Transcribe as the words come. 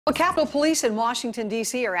Well, Capitol Police in Washington,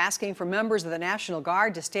 D.C. are asking for members of the National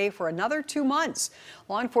Guard to stay for another 2 months.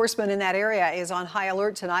 Law enforcement in that area is on high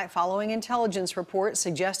alert tonight following intelligence reports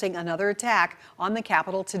suggesting another attack on the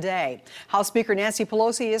Capitol today. House Speaker Nancy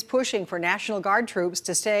Pelosi is pushing for National Guard troops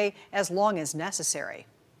to stay as long as necessary.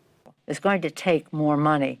 It's going to take more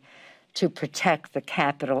money to protect the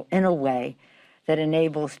Capitol in a way that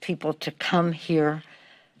enables people to come here,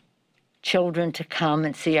 children to come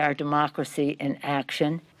and see our democracy in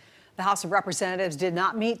action. The House of Representatives did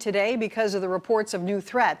not meet today because of the reports of new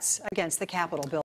threats against the Capitol building.